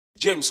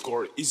James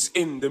Score is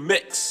in the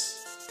mix.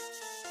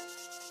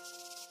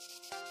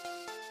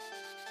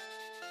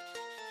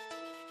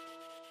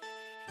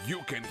 You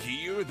can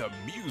hear the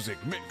music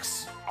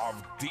mix of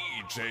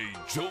DJ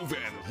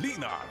Joven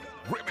Lina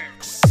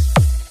Remix.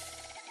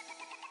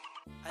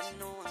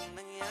 Ano ang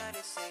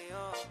nangyari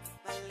sa'yo?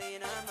 Mali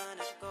naman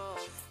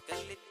ako.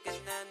 Galit ka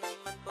na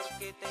naman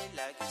porket ay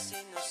lagi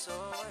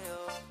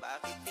sinusoyo.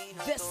 Bakit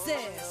tinutuyo? This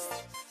is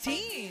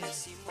Team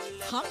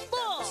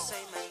Humble. Tapos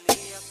ay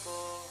mali ako.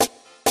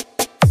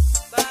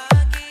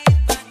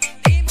 Bakit ba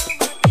hindi mo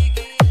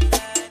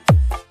mapigilan?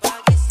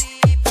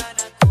 Pag-isipan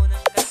ako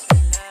ng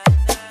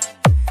kasalanan.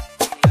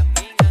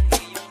 Lamig ang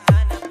iyong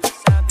hanap.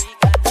 Sabi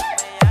ka na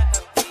mayakap.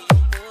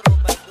 Iyong puro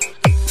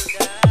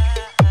pagdududa.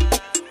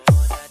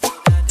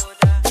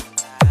 Duda-duda-duda.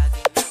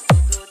 Laging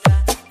nagdududa.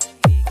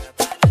 Hindi ka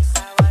ba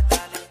nagsawa?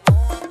 Talent mo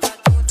ang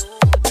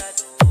pagdududa.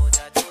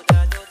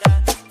 Duda-duda-duda.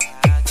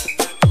 Laging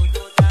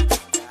nagdududa.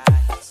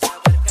 Kahit sa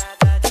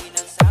barkada di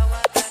nagsawa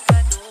ka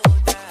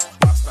kaduda.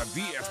 Basta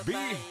DFB,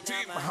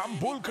 Team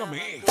Humble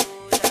kami.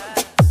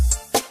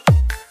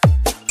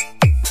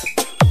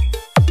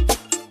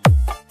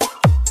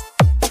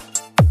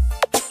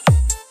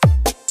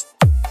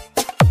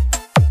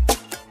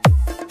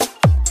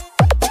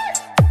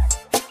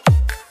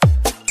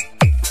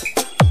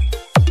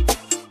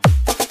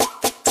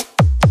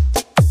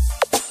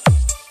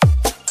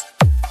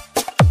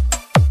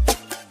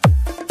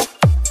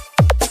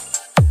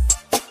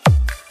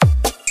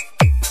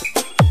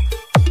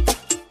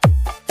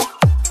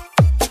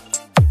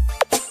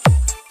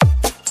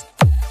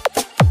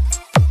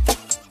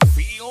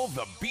 Feel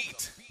the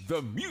beat,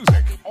 the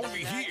music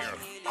only here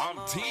on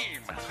Team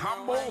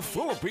Humble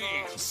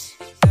Philippines.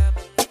 Ikaw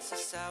ba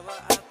nagsasawa?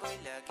 Ako'y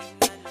laging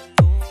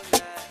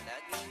nalulula.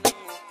 Laging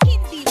nangukuha.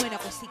 Hindi man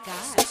ako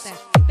sikat,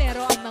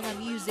 pero ang mga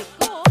music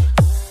ko,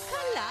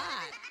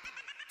 kalat.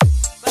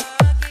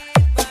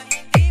 Bakit ba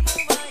hindi mo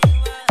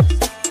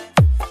maiwasan?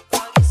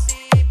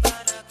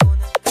 Pag-isipan ako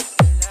ng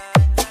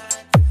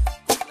kasalanan.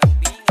 Kung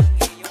lambing ang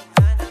iyong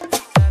hanap,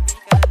 sabi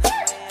ka na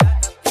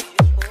mayakap.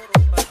 Iyong puro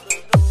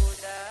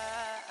pagdududa.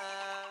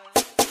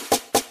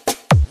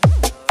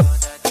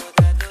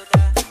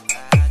 Duda-duda-duda.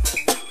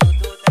 Laging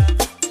nagdududa.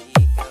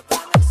 Di ka ba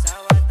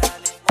nagsawa?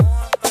 Talent mo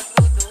ang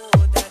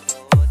pagdududa.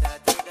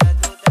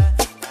 Duda-duda-duda.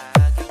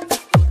 Laging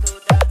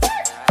nagdududa.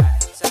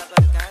 Kahit sa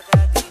barkada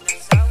di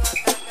nagsawa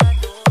ka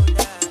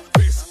kaduda.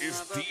 This is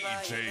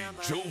DJ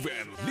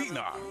Joven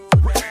Lina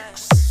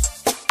Remix.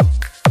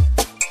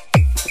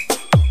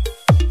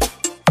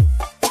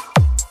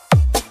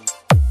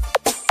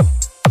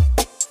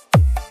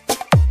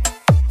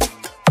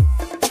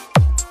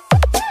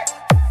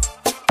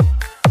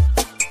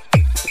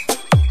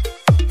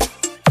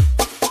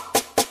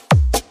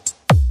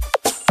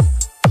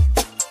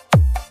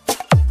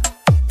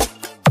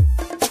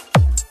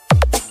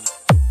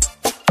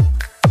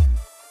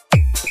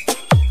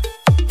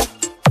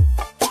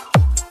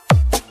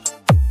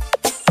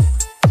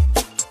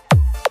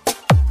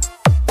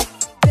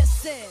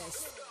 This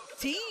is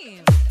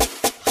Team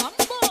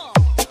Humble.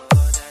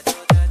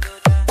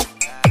 Duda-duda-duda.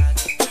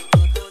 Laging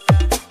nagdududa.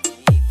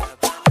 Di ka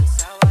ba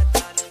nagsawa?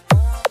 Talent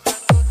mo ang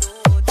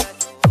pagdududa.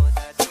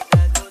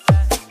 Duda-duda-duda.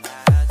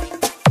 Laging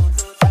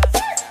nagdududa.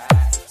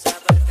 Kahit sa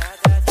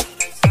barkada di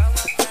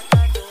nagsawa ka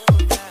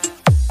kaduda.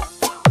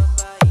 Mga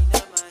babae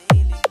na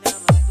mahilig na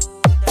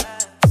magduda.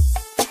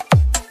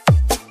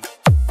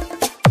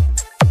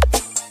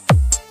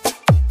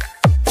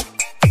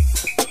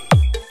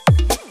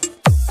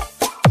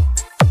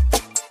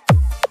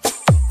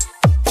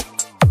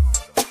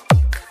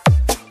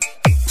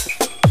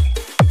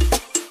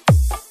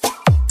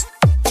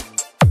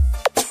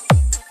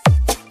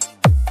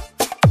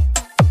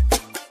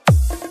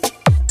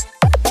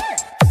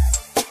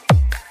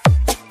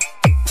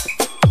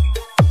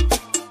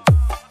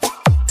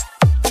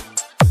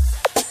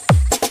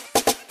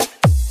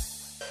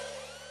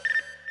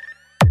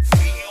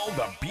 Feel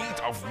the beat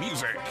of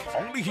music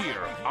only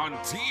here on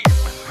Team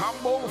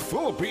Humble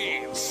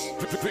Philippines.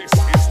 This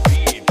is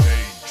DJ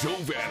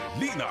Joven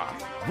Lina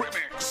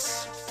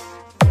Remix.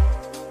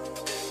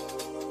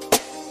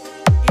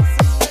 It's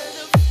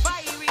another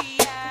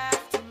fiery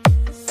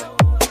afternoon, so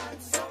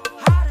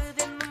hotter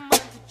than the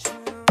month of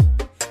June.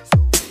 So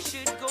we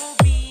should go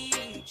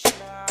beach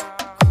now.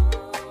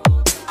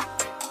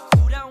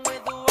 Cool down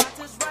where the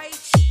water's right,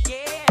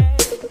 yeah.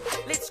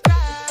 Let's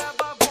grab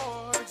our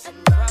boards and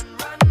run,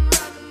 run,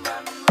 run,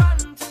 run, run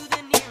to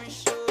the nearest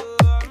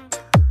shore.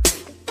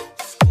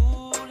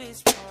 School is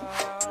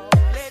proud.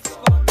 Let's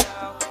go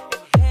now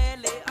and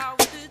hell it out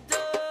the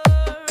door.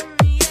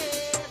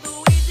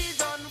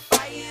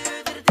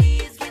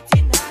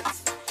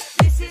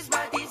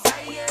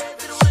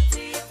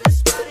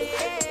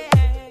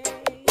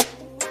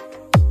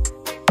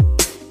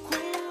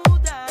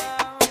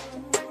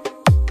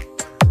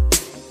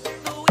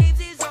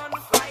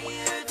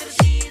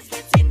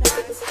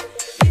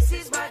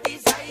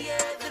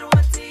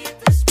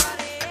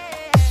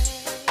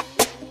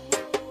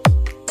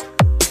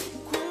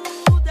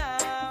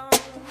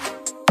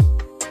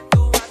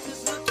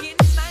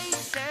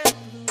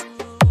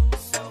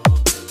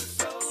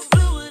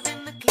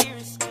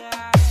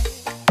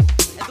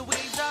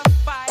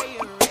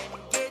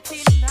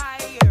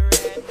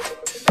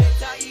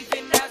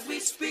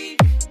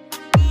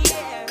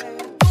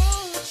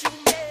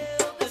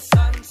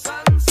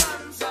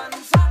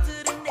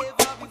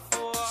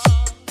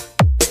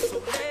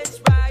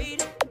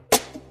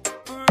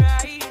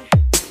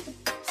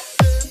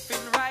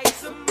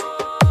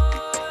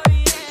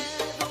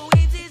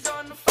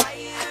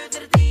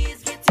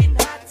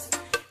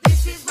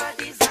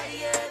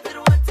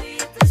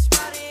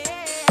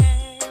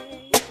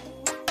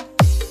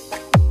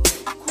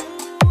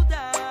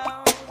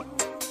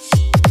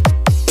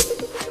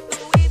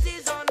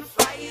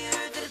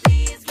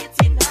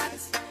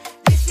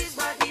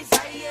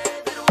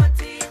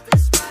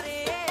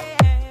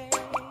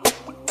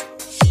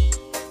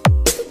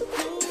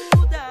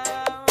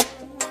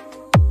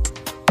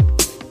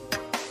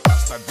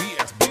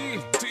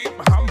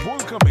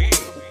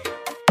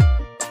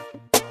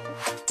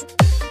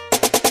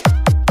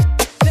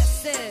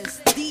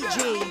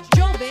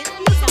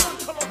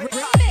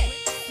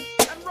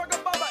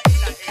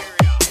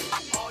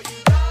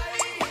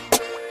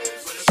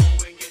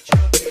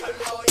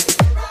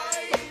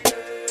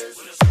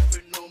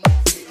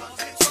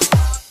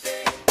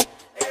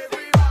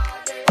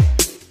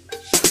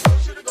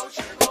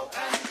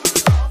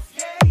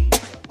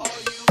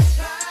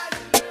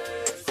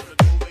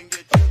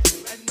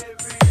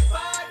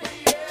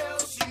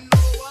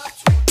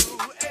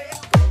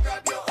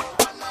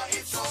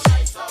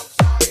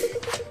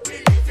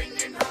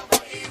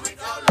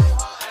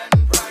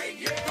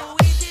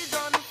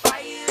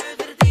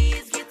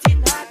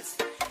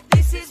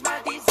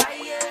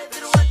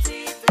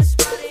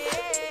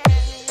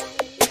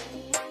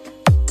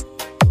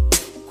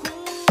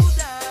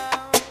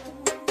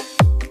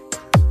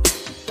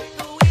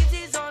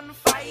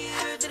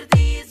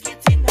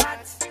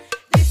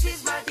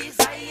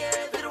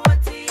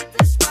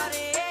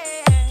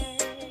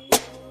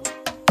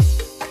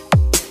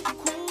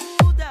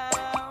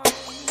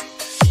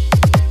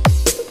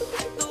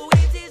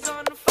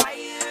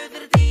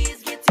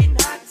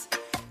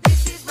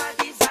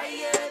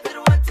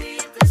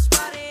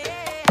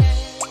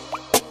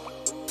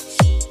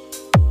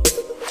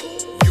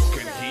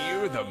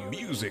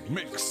 music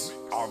mix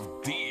of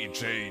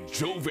DJ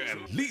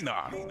Joven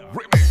Lina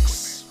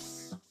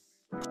Remix.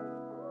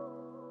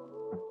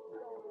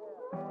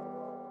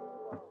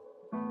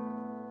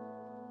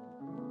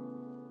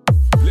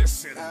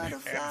 Listen and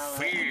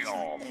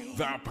feel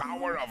the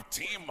power of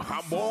Team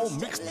Humble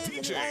Mixed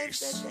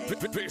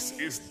DJs. This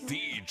is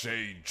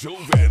DJ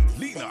Joven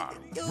Lina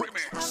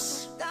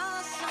Remix.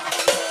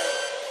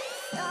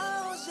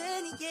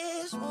 Thousand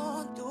years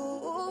won't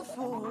do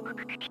for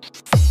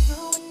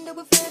knowing that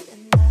we fell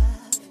in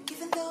love,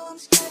 even though I'm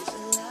scared to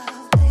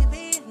love.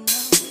 Baby, you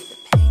know the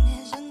pain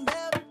is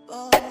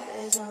unbearable.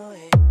 There's no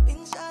way.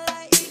 Pinsa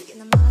laik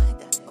na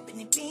mata, o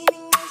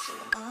pinipining mo sa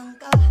lamang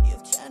ka.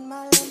 You've turned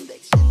my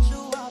limbic into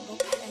a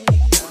bouquet.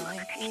 Ikaw ay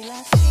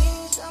tilasing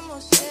sa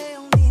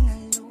museong di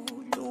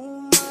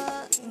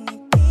naluluma.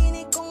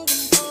 Pinipinig kong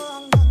ganito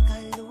hanggang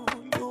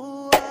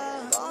kaluluwa.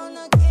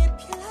 Gonna keep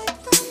you like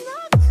the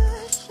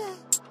nakasya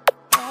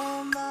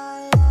all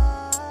my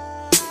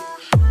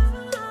life.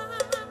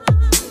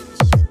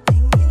 Sa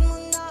tingin mo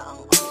na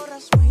ang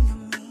oras mo'y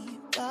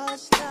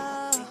lumipas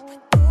na.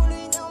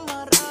 Patuloy na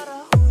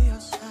mararahuyo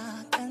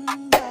sa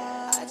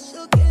ganda. I'd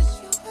still kiss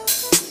you every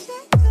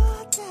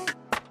single day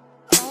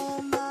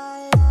all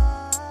my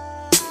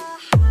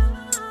life.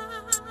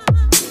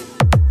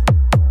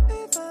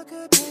 If I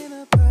could paint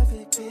a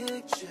perfect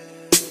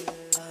picture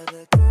of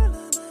the girl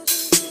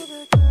imagined with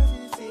a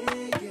curvy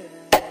figure,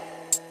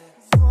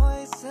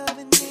 voice of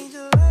an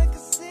angel like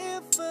a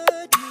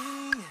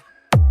symphony.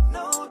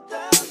 No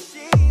doubt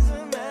she's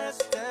a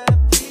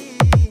masterpiece.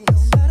 No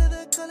matter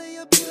the color,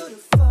 you're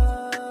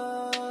beautiful.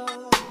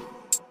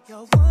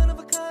 You're one of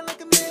a kind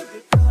like a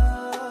miracle.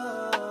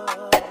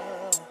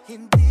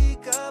 Hindi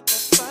ka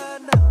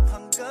papanaw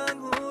hanggang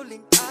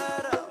huling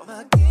araw.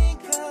 Maging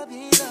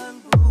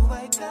kabilang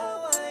buhay,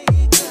 ikaw ay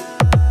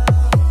ikaw.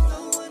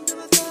 No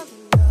wonder I fell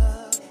in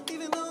love,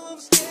 even though I'm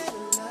scared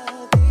of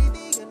love.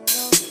 Baby, I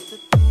know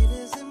the pain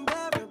is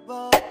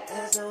unbearable.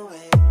 There's no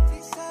way.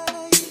 Pinsa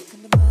laik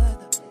ka na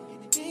mata,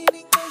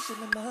 pinipinig mo sa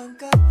lamang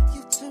ka.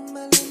 You turn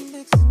my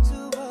limbics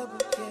into a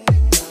bouquet.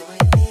 Ikaw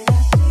ay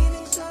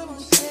tilasinin sa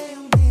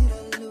museong di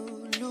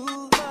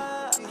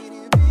naluluwa.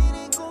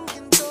 Pinipinig kong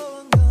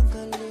ginto hanggang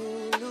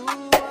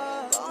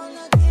kaluluwa.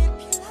 Gonna keep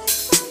you like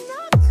the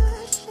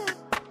nakasya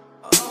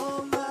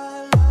all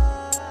my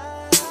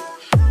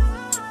life.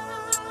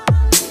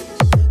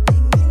 Sa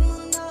tingin mo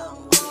na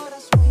ang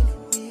oras mo'y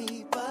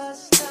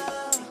lumipas na.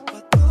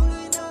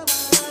 Patuloy na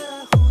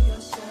mararahuyo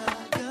sa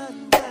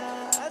ganda.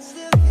 I'd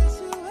still kiss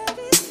you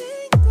every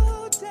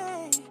single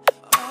day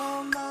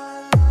all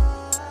my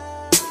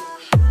life.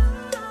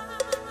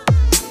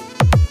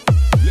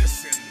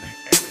 Listen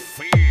and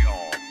feel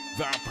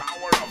the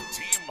power of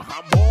Team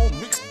Humble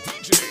Mixed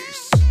DJs.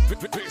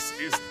 This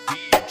is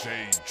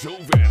DJ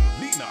Joven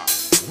Lina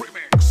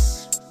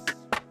Remix.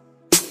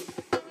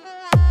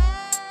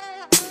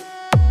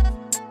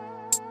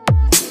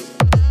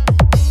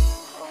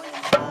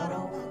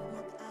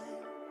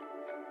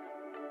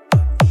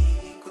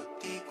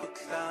 Ikot-ikot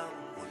lang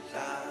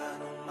mula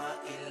nung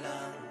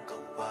mailang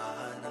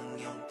gawa ng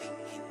iyong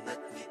tingin at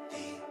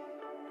ngiti.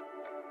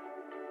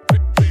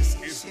 This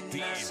is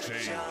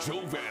DJ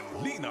Joven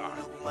Lina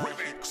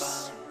Remix.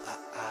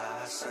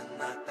 Aasa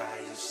na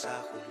tayo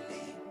sa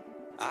huli.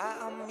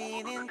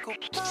 Aaminin ko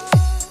pa,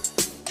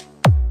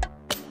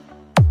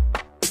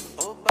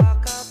 o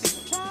baka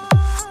bigla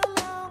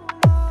lang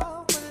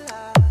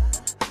mawala.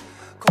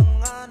 Kung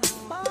ano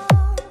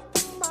man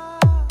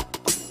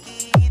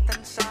mapagitan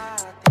sa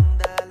ating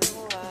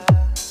dalawa.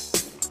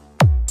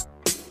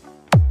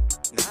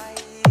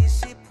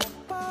 Naisip mo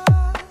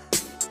ba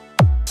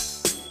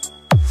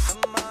sa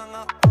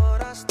mga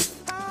oras na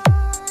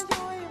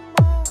tayo'y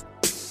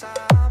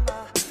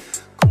magkasama?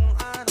 Kung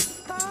ano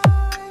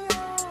tayo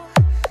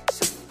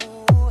sa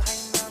buhay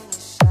ng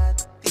isa.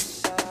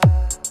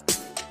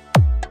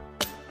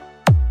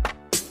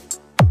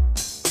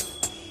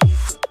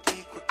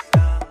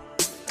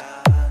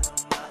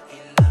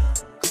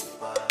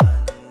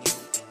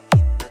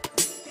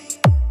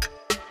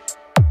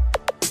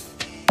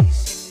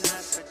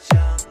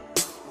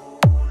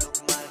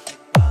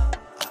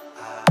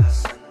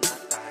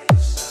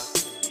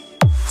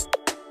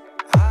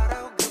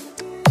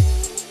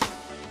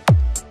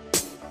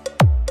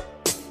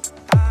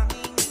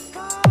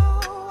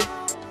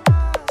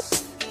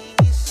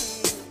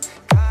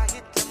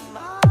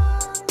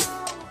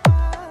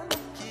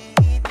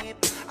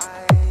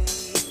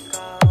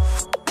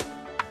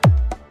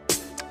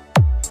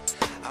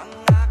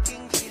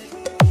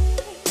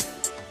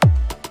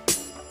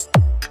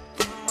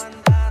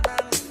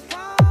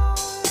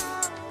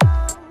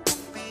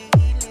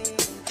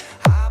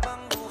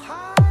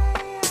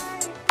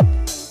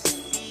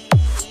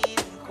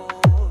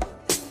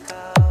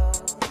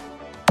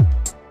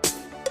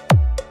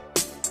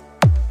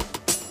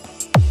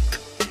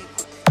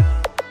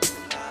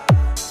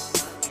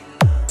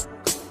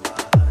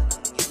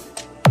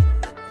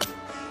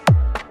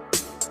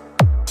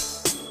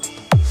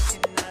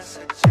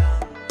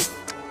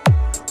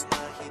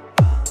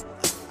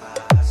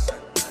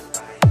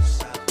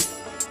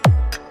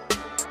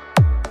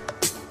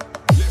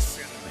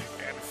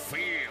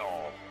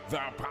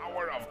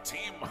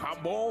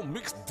 Humble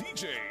Mix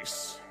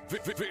DJs.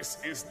 This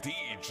is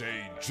DJ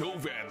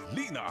Joven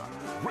Lina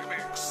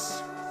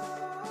Remix.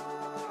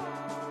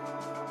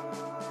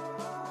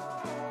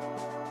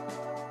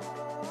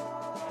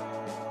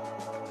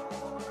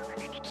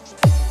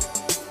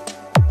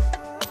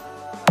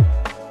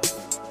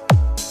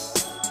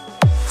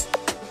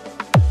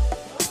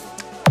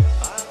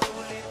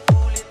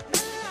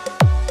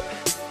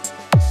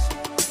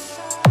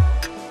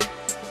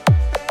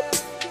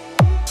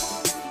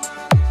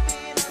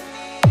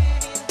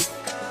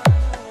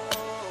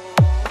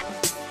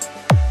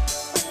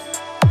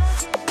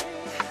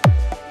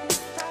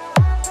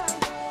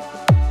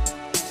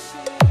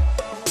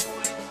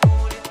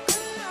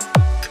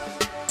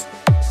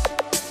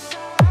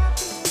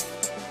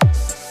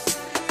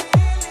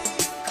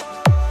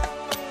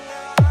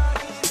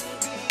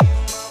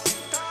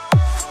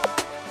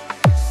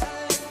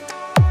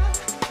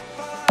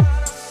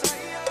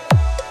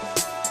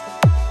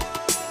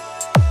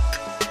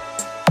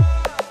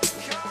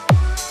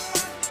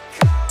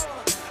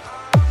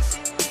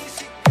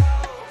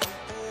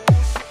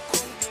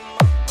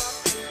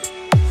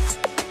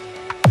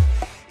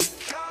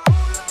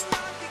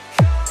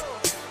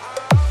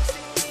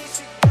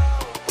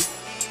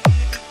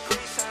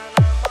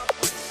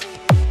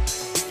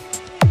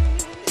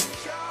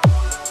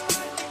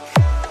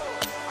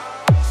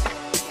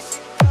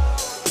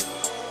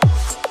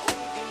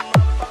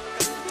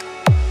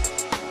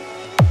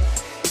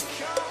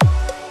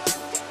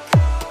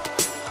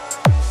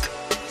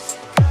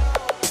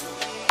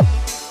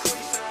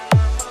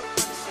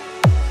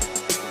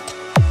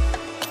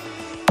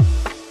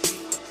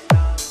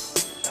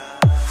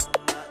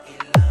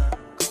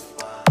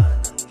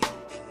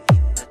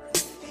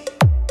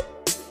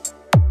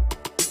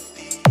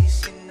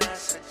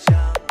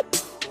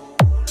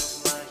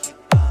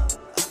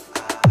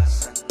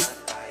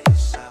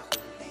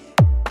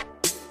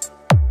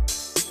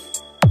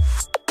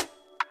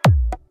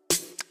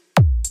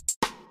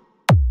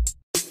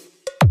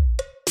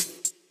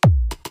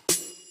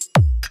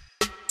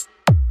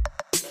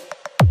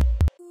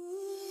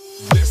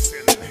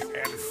 Listen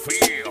and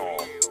feel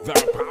the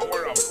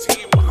power of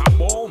Team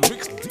Humble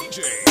Mix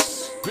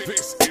DJs.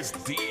 This is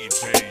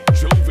DJ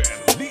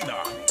Joven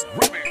Lina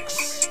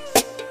Remix.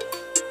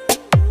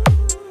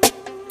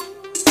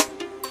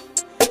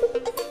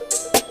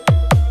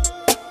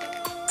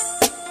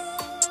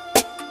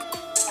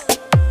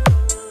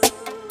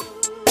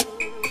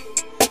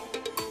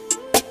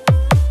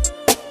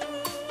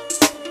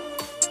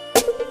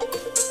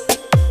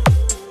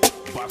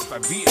 Basta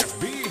 10